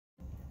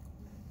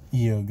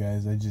Yo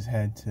guys, I just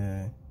had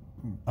to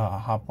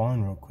hop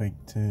on real quick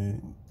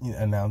to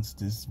announce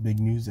this big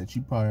news that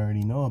you probably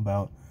already know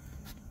about.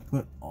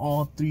 But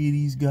all three of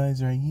these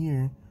guys right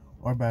here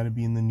are about to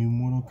be in the new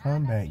Mortal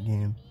Kombat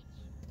game.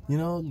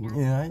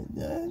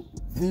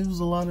 There was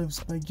a lot of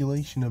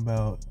speculation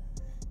about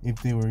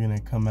if they were gonna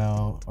come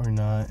out or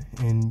not,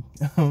 and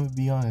I'm gonna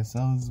be honest,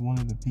 I was one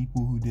of the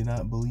people who did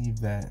not believe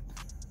that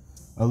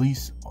at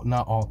least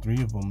not all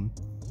three of them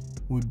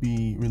would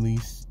be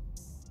released.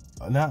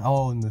 Not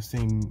all in the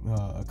same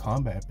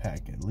combat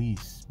pack at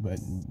least, but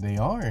they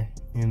are,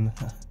 and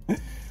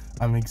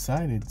I'm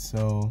excited.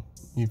 So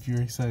if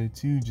you're excited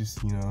too,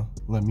 just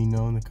let me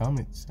know in the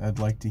comments. I'd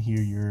like to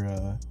hear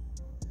your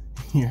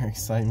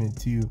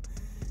excitement too,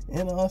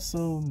 and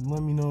also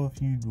let me know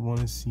if you'd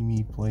want to see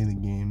me play the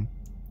game.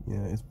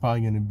 It's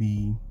probably going to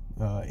be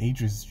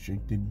age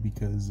restricted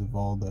because of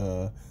all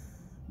the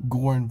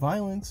gore and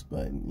violence,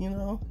 but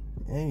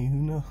hey, who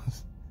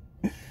knows.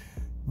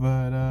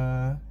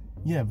 But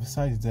yeah,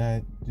 besides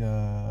that,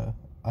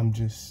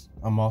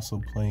 I'm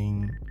also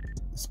playing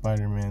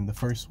Spider-Man, the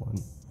first one,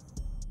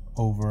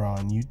 over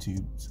on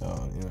YouTube.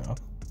 So,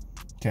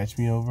 catch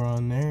me over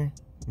on there,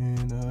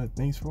 and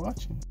thanks for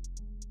watching.